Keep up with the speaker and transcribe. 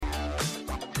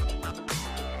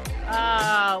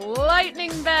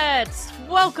Lightning Bets.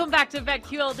 Welcome back to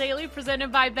BetQL Daily,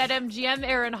 presented by BetMGM.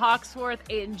 Aaron Hawksworth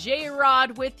and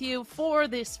J-Rod with you for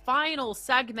this final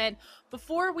segment.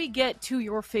 Before we get to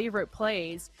your favorite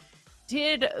plays,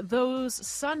 did those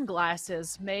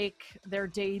sunglasses make their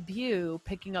debut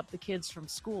picking up the kids from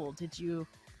school? Did you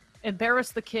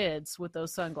embarrass the kids with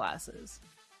those sunglasses?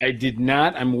 I did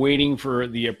not. I'm waiting for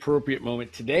the appropriate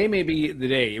moment. Today may be the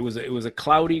day. It was a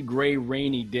cloudy, gray,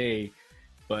 rainy day.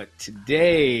 But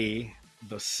today,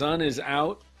 the sun is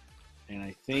out, and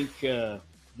I think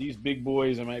these big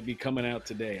boys might be coming out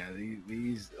today.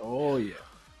 Oh, yeah.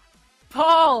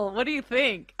 Paul, what do you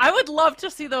think? I would love to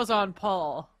see those on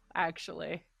Paul,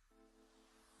 actually.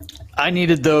 I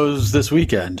needed those this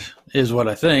weekend, is what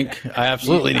I think. I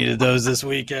absolutely needed those this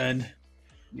weekend.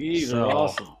 These are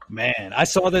awesome. Man, I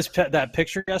saw that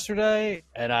picture yesterday,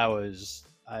 and I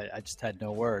just had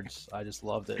no words. I just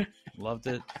loved it. Loved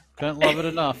it. Couldn't love it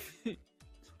enough.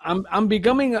 I'm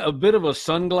becoming a bit of a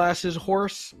sunglasses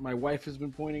horse. My wife has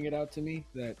been pointing it out to me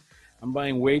that I'm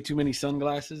buying way too many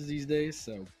sunglasses these days.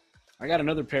 So I got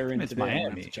another pair in today. Miami. I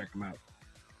have to check them out.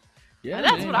 Yeah, and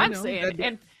that's what I'm saying.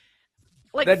 And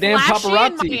like that damn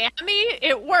paparazzi in Miami,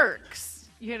 it works.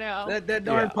 You know, that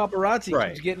darn paparazzi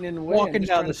keeps getting in the way. Walking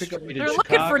down the street, they're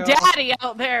looking for daddy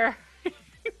out there.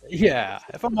 Yeah,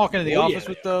 if I'm walking to the office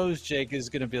with those, Jake is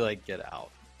going to be like, "Get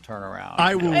out, turn around."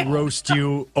 I will roast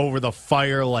you over the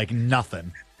fire like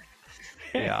nothing.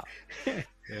 Yeah.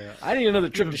 I need another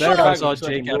trip to Chicago. Chicago. I saw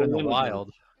Jake out in the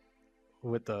wild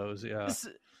with those. Yeah.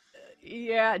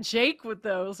 Yeah, Jake with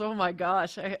those. Oh my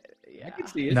gosh. I can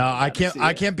see it. No, I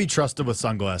can't be trusted with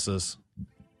sunglasses.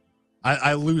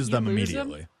 I lose them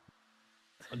immediately.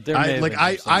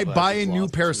 I buy a new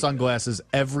pair of sunglasses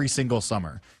every single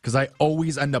summer because I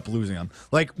always end up losing them.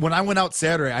 Like when I went out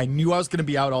Saturday, I knew I was going to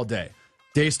be out all day.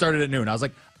 Day started at noon. I was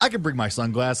like, I can bring my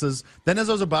sunglasses. Then as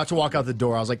I was about to walk out the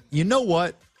door, I was like, you know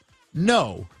what?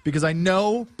 No, because I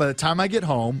know by the time I get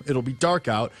home, it'll be dark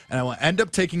out, and I will end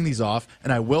up taking these off,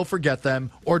 and I will forget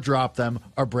them or drop them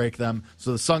or break them,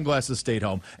 so the sunglasses stayed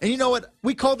home. And you know what?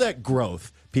 We call that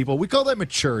growth, people. We call that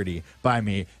maturity by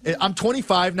me. I'm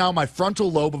 25 now. My frontal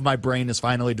lobe of my brain is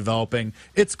finally developing.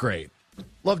 It's great.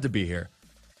 Love to be here.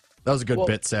 That was a good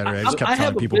bit Saturday. I just kept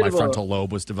telling people my frontal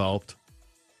lobe was developed.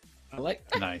 I like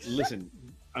nice. Listen,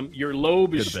 your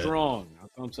lobe is strong.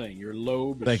 That's what I'm saying. Your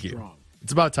lobe is strong.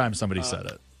 It's about time somebody said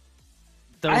it.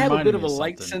 I have a bit of a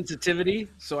light sensitivity,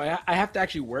 so I have to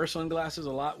actually wear sunglasses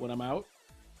a lot when I'm out.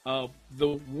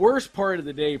 The worst part of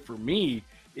the day for me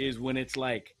is when it's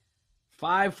like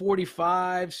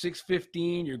 5:45,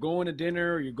 6:15, you're going to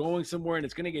dinner, you're going somewhere, and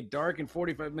it's going to get dark in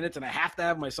 45 minutes, and I have to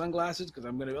have my sunglasses because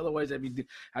otherwise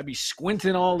I'd be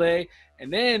squinting all day.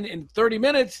 And then in 30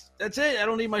 minutes, that's it. I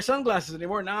don't need my sunglasses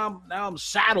anymore. Now I'm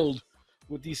saddled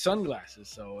with these sunglasses,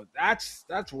 so that's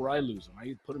where I lose them.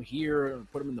 I put them here,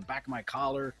 put them in the back of my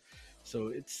collar. So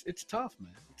it's tough,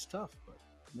 man. It's tough. But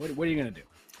what are you gonna do?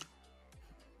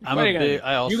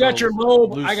 You got your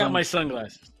lobe. I got my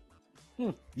sunglasses.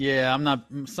 Yeah, I'm not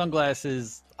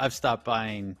sunglasses. I've stopped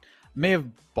buying. May have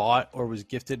bought or was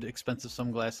gifted expensive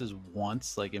sunglasses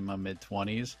once, like in my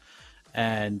mid-20s,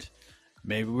 and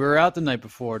maybe we were out the night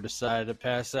before, decided to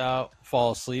pass out,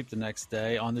 fall asleep the next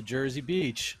day on the Jersey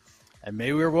beach. And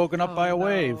maybe we were woken up by a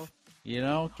wave. You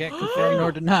know, can't confirm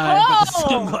nor deny, but the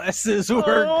sunglasses were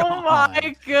gone. Oh,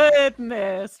 my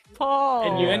goodness, Paul.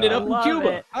 And you ended up in Cuba.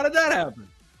 It. How did that happen?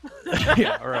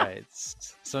 Yeah, right.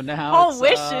 So now all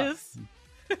wishes.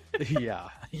 Yeah.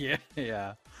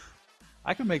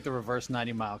 I could make the reverse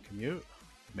 90-mile commute,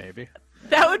 maybe.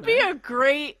 That would be a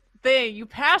great thing. You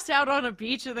pass out on a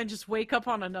beach and then just wake up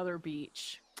on another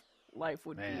beach. Life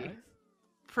would be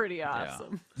pretty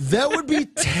awesome. Yeah. That would be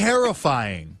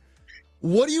terrifying.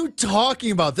 What are you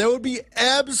talking about? That would be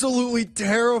absolutely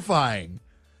terrifying.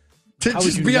 To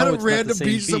just be on a random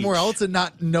beach somewhere else and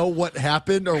not know what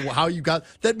happened or how you got.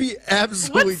 That'd be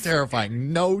absolutely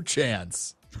terrifying. No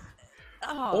chance.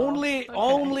 Only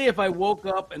if I woke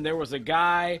up and there was a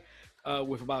guy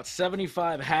with about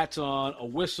 75 hats on, a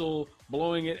whistle,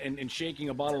 blowing it and shaking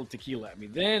a bottle of tequila at me.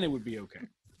 Then it would be okay.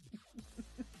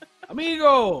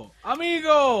 Amigo.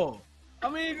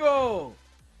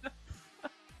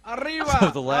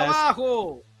 Arriba,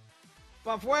 abajo,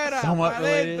 pa fuera, pa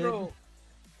adentro.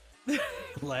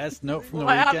 Last note from the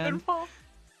weekend.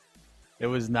 It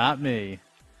was not me.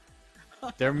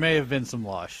 There may have been some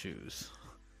lost shoes.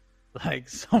 Like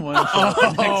someone.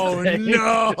 Oh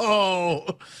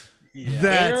no! Yeah.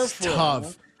 That's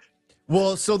tough.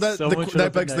 Well, so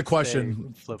that begs the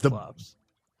question: flip-flops.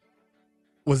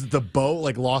 Was it the boat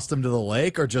like lost him to the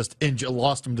lake, or just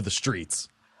lost him to the streets?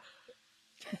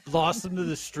 lost them to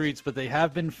the streets, but they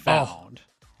have been found.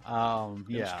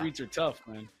 Yeah, streets are tough,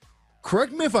 man.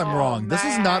 Correct me if I'm wrong. Man. This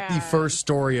is not the first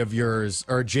story of yours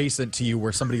or adjacent to you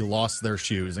where somebody lost their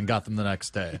shoes and got them the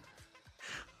next day.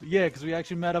 Yeah, because we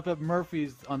actually met up at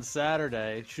Murphy's on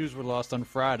Saturday. Shoes were lost on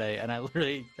Friday, and I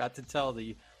literally got to tell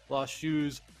the lost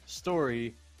shoes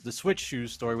story, the switch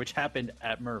shoes story, which happened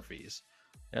at Murphy's.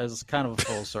 It was kind of a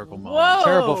full circle moment. Whoa.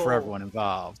 Terrible for everyone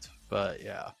involved, but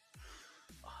yeah.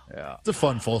 It's a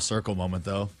fun full circle moment,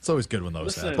 though. It's always good when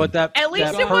those happen. But that At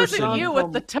least that it wasn't person- you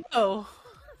with the toe.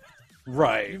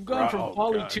 Right. You've gone from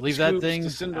Pauly Two leave that Scoops thing to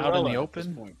out Cinderella in the at open.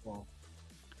 this point, Paul.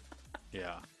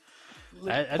 Yeah.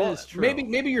 That is true.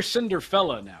 Maybe you're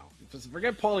Cinderfella now.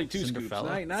 Forget Pauly Two Scoops.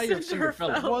 Cinderfella? Now you're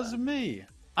Cinderfella. It wasn't me.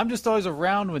 I'm just always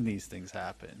around when these things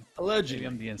happen. Allegedly. Maybe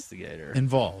I'm the instigator.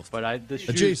 Involved. But the shoes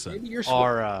Adjacent.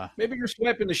 Maybe you're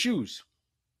swiping the shoes.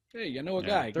 Hey, you know a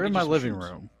guy. They're in my living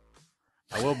room.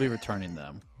 I will be returning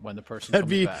them when the person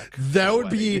comes back. That would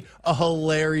be a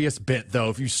hilarious bit, though,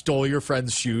 if you stole your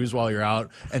friend's shoes while you're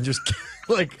out and just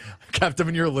like kept them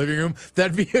in your living room.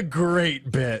 That'd be a great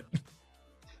bit.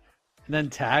 And then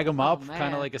tag them up, man.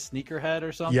 kind of like a sneakerhead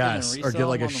or something. Yes, and or get resell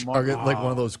like them on the or get like market.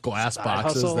 one of those glass Side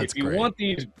boxes. hustle. That's If you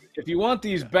great. want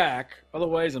these back,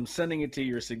 otherwise I'm sending it to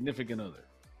your significant other.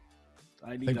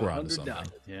 I need think we're onto $100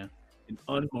 something. Yeah, in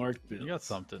unmarked bills. you got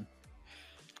something.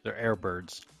 They're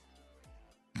airbirds.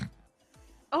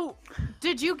 Oh,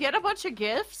 did you get a bunch of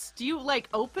gifts? Do you like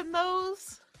open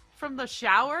those from the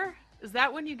shower? Is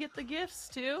that when you get the gifts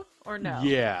too, or no?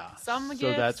 Yeah. Some So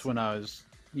gifts? that's when I was.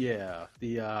 Yeah.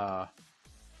 The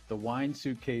wine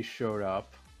suitcase showed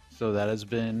up. So that has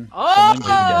been. Oh! someone did get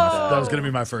That was going to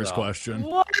be my first So- question.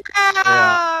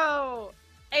 Wow!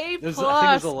 A It was, plus I think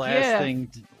it was the last gift.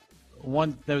 thing.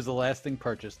 That was the last thing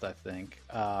purchased. I think.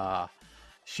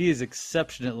 She is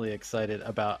exceptionally excited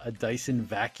about a Dyson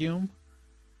vacuum.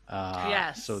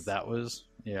 Yes. So that was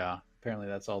Apparently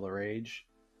that's all the rage.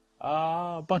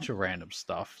 A bunch of random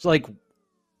stuff. It's like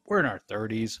we're in our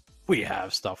 30s. We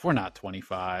have stuff. We're not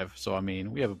 25. So I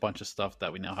mean, we have a bunch of stuff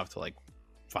that we now have to like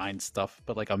find stuff.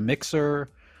 But like a mixer,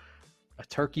 a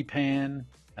turkey pan,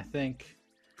 I think.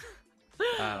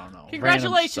 I don't know.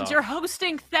 Congratulations, you're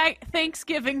hosting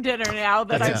Thanksgiving dinner now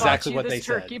that That's I bought exactly you what this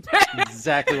they turkey said. pan.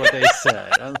 Exactly what they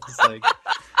said. I was like,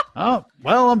 oh,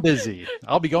 well, I'm busy.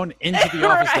 I'll be going into the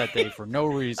office that day for no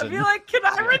reason. I'd be like, can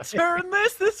I return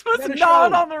this? This was Gotta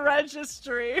not show. on the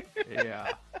registry.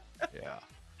 Yeah.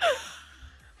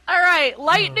 All right,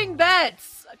 lightning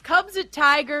bets. Cubs at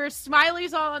Tigers.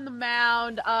 Smiley's on the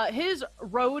mound. His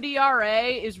road ERA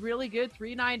is really good,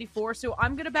 3.94. So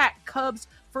I'm going to back Cubs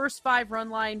first 5 run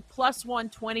line plus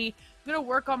 120. I'm going to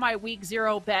work on my week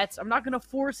 0 bets. I'm not going to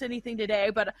force anything today,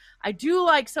 but I do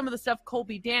like some of the stuff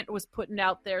Colby Dant was putting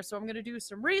out there. So I'm going to do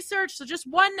some research. So just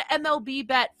one MLB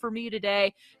bet for me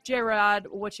today. J-Rod,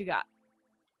 what you got?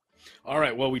 All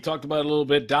right, well, we talked about it a little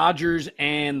bit. Dodgers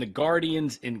and the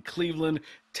Guardians in Cleveland.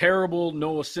 Terrible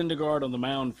Noah Syndergaard on the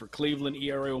mound for Cleveland.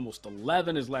 ERA almost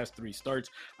 11 his last 3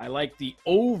 starts. I like the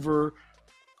over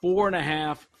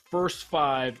 4.5 first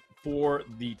 5 for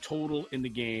the total in the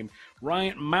game.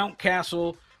 Ryan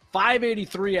Mountcastle,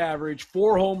 583 average,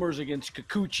 4 homers against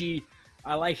Kikuchi.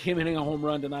 I like him hitting a home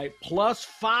run tonight. Plus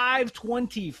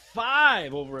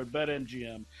 525 over at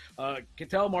BetMGM.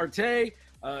 Ketel Marte,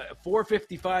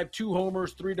 455, 2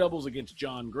 homers, 3 doubles against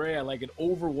John Gray. I like it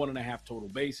over 1.5 total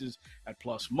bases at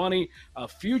plus money. A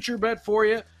future bet for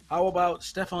you. How about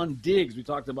Stephon Diggs? We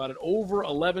talked about it. Over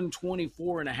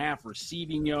 1124.5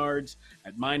 receiving yards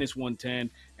at minus 110.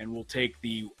 And we'll take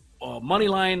the money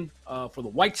line for the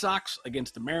White Sox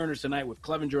against the Mariners tonight with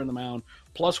Clevenger on the mound,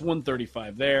 plus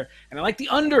 135 there. And I like the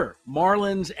under,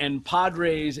 Marlins and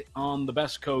Padres on the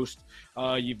Best Coast.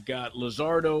 You've got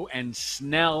Luzardo and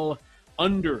Snell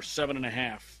under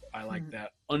 7.5. I like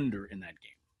that under in that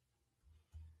game.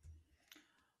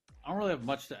 I don't really have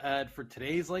much to add for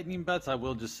today's lightning bets. I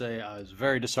will just say I was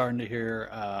very disheartened to hear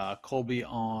Colby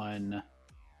on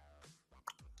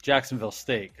Jacksonville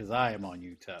State because I am on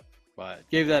UTEP. But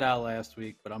gave that out last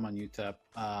week, but I'm on UTEP,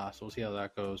 so we'll see how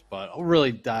that goes. But I'll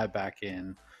really dive back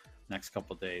in next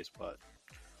couple of days. But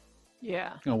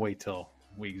Yeah. I'm gonna wait till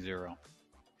week 0.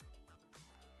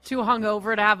 Too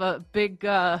hungover to have a big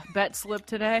bet slip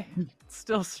today.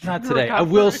 Still Not today. I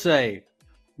will say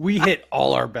we hit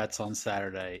all our bets on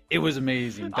Saturday. It was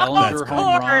amazing. Bellinger Of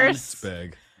home run. course. It's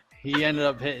big. He ended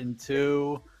up hitting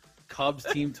 2. Cubs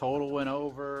team total went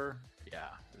over. Yeah.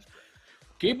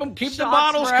 Keep the Shots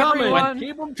bottles for coming. everyone.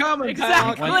 Keep them coming.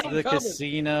 Exactly. Kyle. Went Keep to the 'em coming.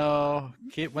 casino.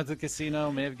 Went to the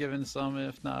casino. May have given some,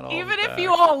 if not all. Even if back.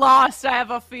 you all lost, I have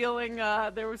a feeling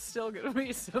there was still going to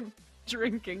be some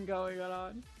drinking going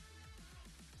on.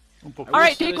 All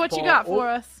right, Dick, what you got for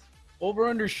us? Over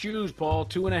under shoes, Paul.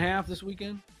 2.5 this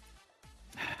weekend.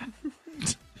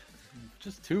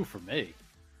 Just 2 for me.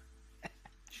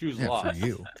 Shoes lost. For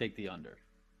you. Take the under.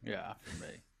 Yeah, for me.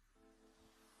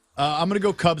 I'm going to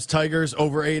go Cubs Tigers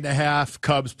over 8.5.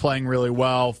 Cubs playing really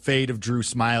well. Fade of Drew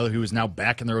Smyly, who is now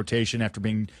back in the rotation after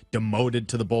being demoted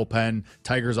to the bullpen.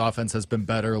 Tigers offense has been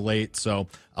better late, so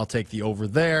I'll take the over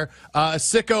there. A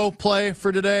sicko play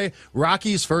for today.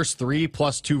 Rockies first 3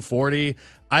 plus 240.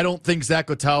 I don't think Zach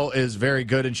Littell is very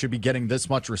good and should be getting this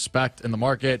much respect in the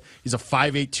market. He's a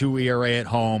 5.82 ERA at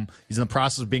home. He's in the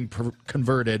process of being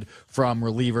converted from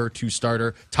reliever to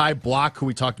starter. Ty Block, who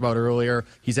we talked about earlier,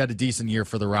 he's had a decent year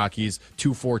for the Rockies.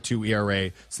 2.42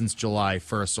 ERA since July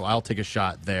 1st, so I'll take a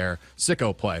shot there.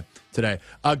 Sicko play today.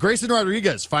 Grayson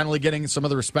Rodriguez finally getting some of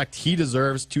the respect he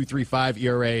deserves. 2.35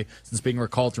 ERA since being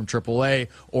recalled from AAA.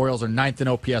 Orioles are 9th in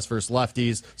OPS versus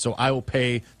lefties, so I will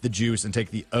pay the juice and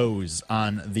take the O's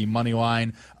on the money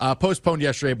line. Postponed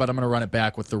yesterday, but I'm going to run it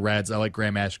back with the Reds. I like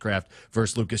Graham Ashcraft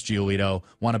versus Lucas Giolito.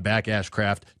 Want to back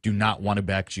Ashcraft. Do not want to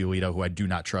back Giolito, who I do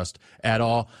not trust at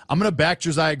all. I'm going to back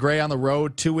Josiah Gray on the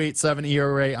road. 2.87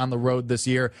 ERA on the road this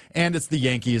year, and it's the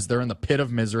Yankees. They're in the pit of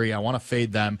misery. I want to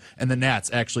fade them, and the Nats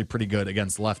actually pretty good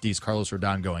against lefties. Carlos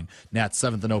Rodon going. Nats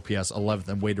 7th in OPS, 11th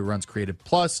in weighted runs created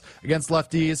plus against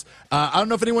lefties. I don't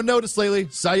know if anyone noticed lately,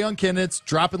 Cy Young candidates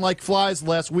dropping like flies the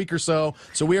last week or so.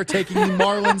 So we are taking the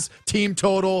Marlins team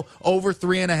total over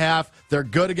 3.5. They're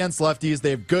good against lefties.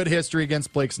 They have good history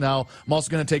against Blake Snell. I'm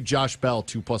also going to take Josh Bell,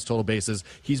 2+ total bases.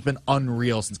 He's been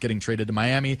unreal since getting traded to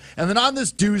Miami. And then on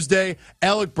this Tuesday,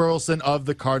 Alec Burleson of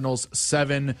the Cardinals,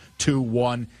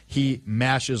 7-1. He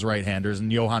mashes right-handers,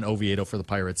 and Johan Oviedo for the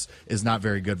Pirates is not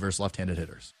very good versus left-handed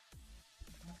hitters.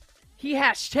 He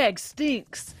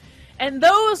 #stinks. And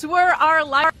those were our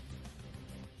live.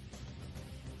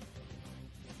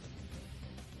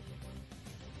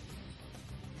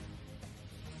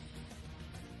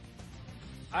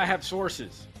 I have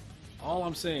sources. All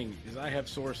I'm saying is I have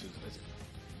sources.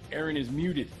 Aaron is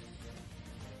muted.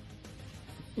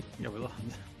 Yeah, we lost.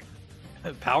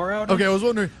 Power outage? Okay, I was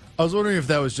wondering if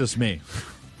that was just me.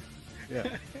 Yeah.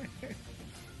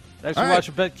 Thanks for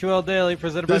watching BetQL Daily,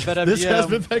 presented by BetMGM. This has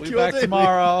been BetQL We'll be back Daily.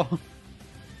 tomorrow.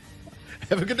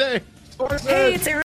 Have a good day. Hey, it's Aaron.